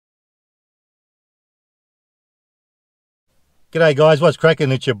G'day guys, what's cracking?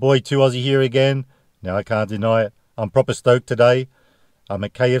 It's your boy 2Aussie here again. Now I can't deny it, I'm proper stoked today. I'm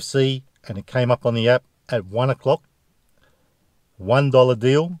at KFC and it came up on the app at 1 o'clock. $1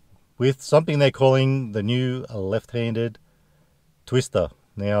 deal with something they're calling the new left-handed twister.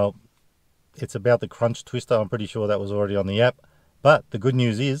 Now it's about the crunch twister. I'm pretty sure that was already on the app. But the good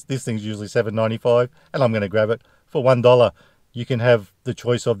news is this thing's usually $7.95 and I'm going to grab it for $1. You can have the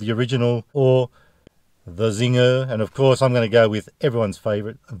choice of the original or the zinger, and of course I'm going to go with everyone's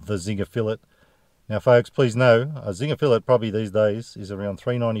favorite, the zinger fillet. Now folks, please know a zinger fillet probably these days is around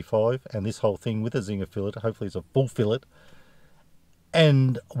 $3.95, and this whole thing with a zinger fillet, hopefully it's a full fillet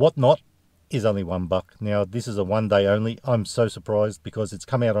and whatnot, is only $1. Now this is a 1 day only. I'm so surprised because it's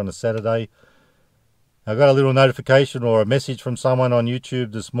come out on a Saturday. I got a little notification or a message from someone on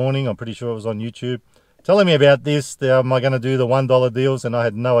YouTube this morning, I'm pretty sure it was on YouTube, telling me about this. Am I going to do the $1 deals? And I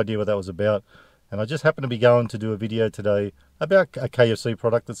had no idea what that was about. And I just happened to be going to do a video today about a KFC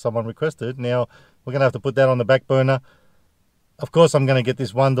product that someone requested. Now, we're going to have to put that on the back burner. Of course, I'm going to get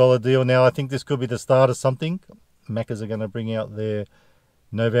this $1 deal. Now, I think this could be the start of something. Macca's are going to bring out their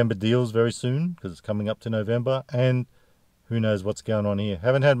November deals very soon because it's coming up to November. And who knows what's going on here.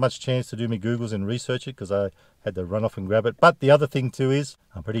 Haven't had much chance to do my Googles and research it because I had to run off and grab it. But the other thing too is,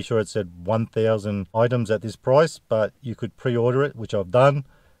 I'm pretty sure it said 1,000 items at this price, but you could pre-order it, which I've done.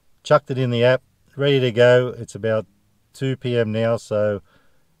 Chucked it in the app. Ready to go. It's about 2 p.m. now, so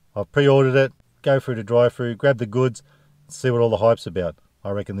I've pre-ordered it. Go through the drive-through, grab the goods, see what all the hype's about. I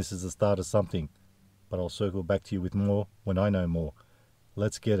reckon this is the start of something, but I'll circle back to you with more when I know more.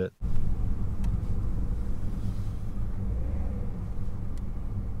 Let's get it.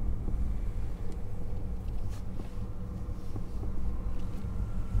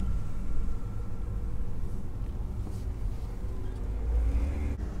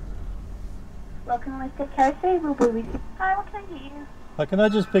 Welcome to KFC, we'll be with you. Hi, what can I get you? Can I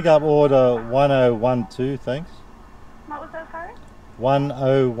just pick up order 1012, thanks? What was that, sorry?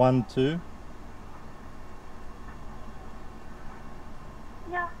 1012.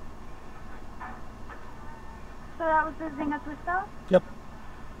 Yeah. So that was the zinger twister? Yep.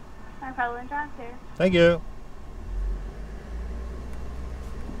 No problem, drive through. Thank you.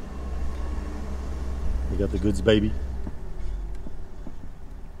 You got the goods, baby.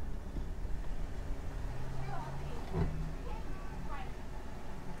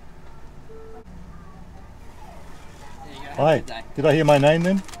 Hi, did I hear my name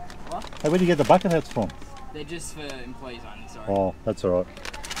then? What? Hey, where do you get the bucket hats from? They're just for employees only, sorry. Oh, that's alright.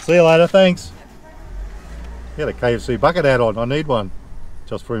 See you later, thanks. Get a KFC bucket hat on, I need one.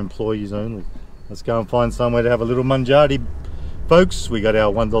 Just for employees only. Let's go and find somewhere to have a little mangiati. Folks, we got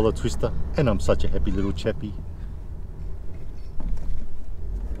our $1 twister, and I'm such a happy little chappy.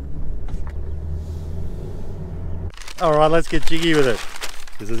 Alright, let's get jiggy with it.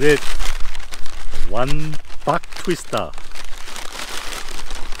 This is it. $1 twister.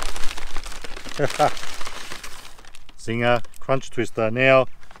 Zinger crunch twister. Now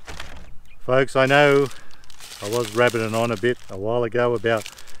folks, I know I was rabbiting on a bit a while ago about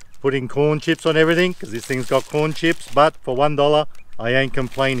putting corn chips on everything because this thing's got corn chips, but for $1 I ain't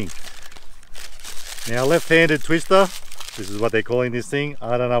complaining. Now left-handed twister, this is what they're calling this thing.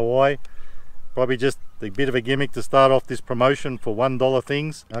 I don't know why, probably just a bit of a gimmick to start off this promotion for $1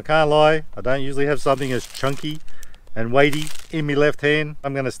 things. I can't lie, I don't usually have something as chunky and weighty in my left hand.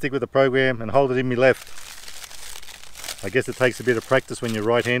 I'm going to stick with the program and hold it in my left. I guess it takes a bit of practice when you're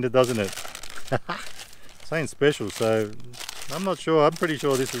right-handed, doesn't it? This ain't special, so I'm not sure. I'm pretty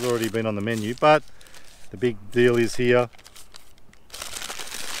sure this has already been on the menu, but the big deal is here.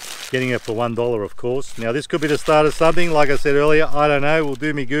 Getting it for $1, of course. Now this could be the start of something. Like I said earlier, I don't know. We'll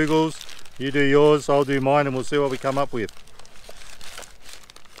do me Googles. You do yours, I'll do mine, and we'll see what we come up with.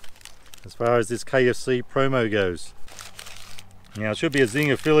 As far as this KFC promo goes. Now, it should be a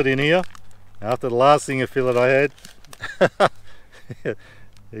zinger fillet in here. After the last zinger fillet I had,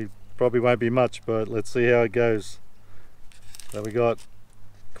 it probably won't be much, but let's see how it goes. So we got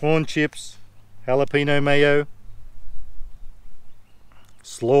corn chips, jalapeno mayo,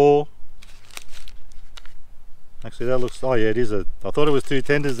 slaw. Actually that looks, oh yeah, it is I thought it was 2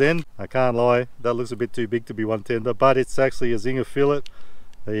 tenders then. I can't lie, that looks a bit too big to be 1 tender, but it's actually a zinger fillet.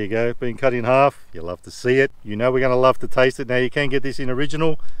 There you go, being cut in half. You'll love to see it. You know we're going to love to taste it. Now you can get this in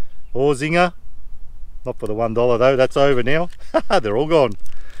original or zinger. Not for the $1 though, that's over now. They're all gone.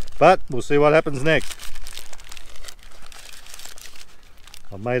 But we'll see what happens next.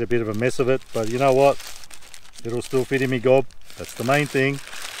 I've made a bit of a mess of it, but you know what? It'll still fit in me gob. That's the main thing.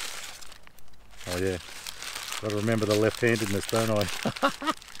 Oh yeah, gotta remember the left-handedness, don't I?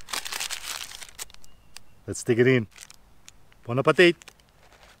 Let's stick it in. Bon appetit.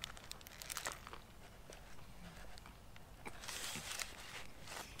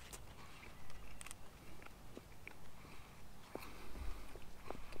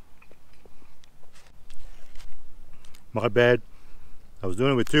 My bad. I was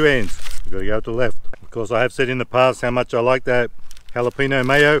doing it with two hands. You've got to go to the left. Of course, I have said in the past how much I like that jalapeno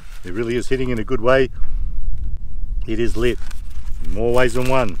mayo. It really is hitting in a good way. It is lit in more ways than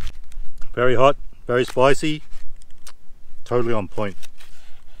one. Very hot, very spicy, totally on point.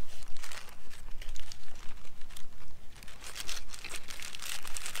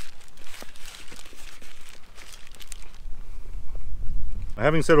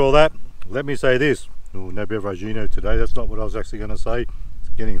 Having said all that, let me say this. Oh, no beveragino today. That's not what I was actually going to say. It's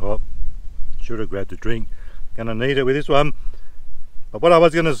getting hot. Should have grabbed a drink. Gonna need it with this one. But what I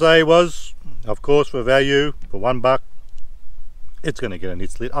was going to say was, of course, for value, for $1, it's going to get an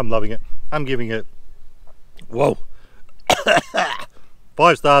it slit. I'm loving it. I'm giving it, whoa,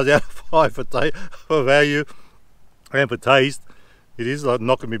 5 stars out of 5 for value and for taste. It is like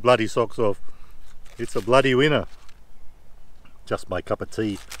knocking me bloody socks off. It's a bloody winner. Just my cup of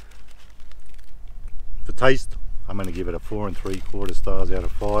tea. For taste, I'm going to give it a 4 3/4 stars out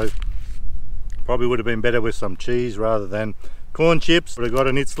of 5. Probably would have been better with some cheese rather than corn chips. Would have got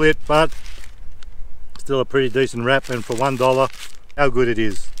an it slit, but still a pretty decent wrap, and for $1, how good it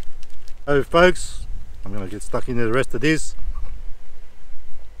is. So folks, I'm going to get stuck into the rest of this.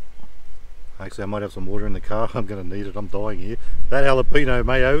 Actually, I might have some water in the car. I'm going to need it. I'm dying here. That jalapeno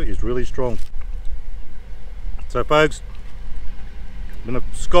mayo is really strong. So folks, I'm going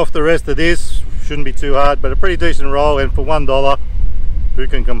to scoff the rest of this. Shouldn't be too hard, but a pretty decent roll, and for $1, who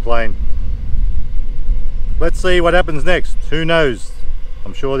can complain? Let's see what happens next. Who knows?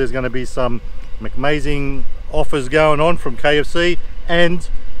 I'm sure there's going to be some amazing offers going on from KFC, and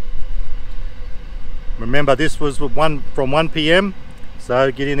remember, this was from 1 p.m.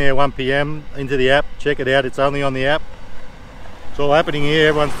 so get in there 1 p.m. into the app, check it out. It's only on the app. It's all happening here.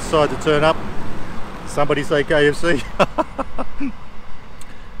 Everyone's decided to turn up. Somebody say KFC.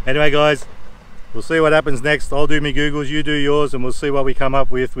 Anyway guys, we'll see what happens next. I'll do my Googles, you do yours, and we'll see what we come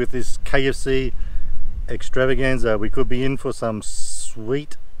up with this KFC extravaganza. We could be in for some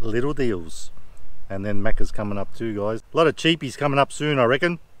sweet little deals. And then Macca's coming up too, guys. A lot of cheapies coming up soon, I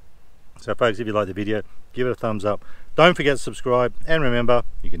reckon. So folks, if you like the video, give it a thumbs up. Don't forget to subscribe, and remember,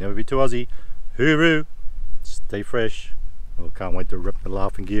 you can never be too Aussie. Hooroo! Stay fresh. Oh, can't wait to rip the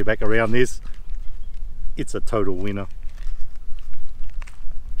laughing gear back around this. It's a total winner.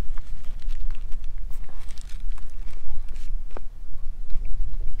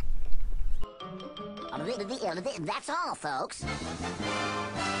 That's all, folks.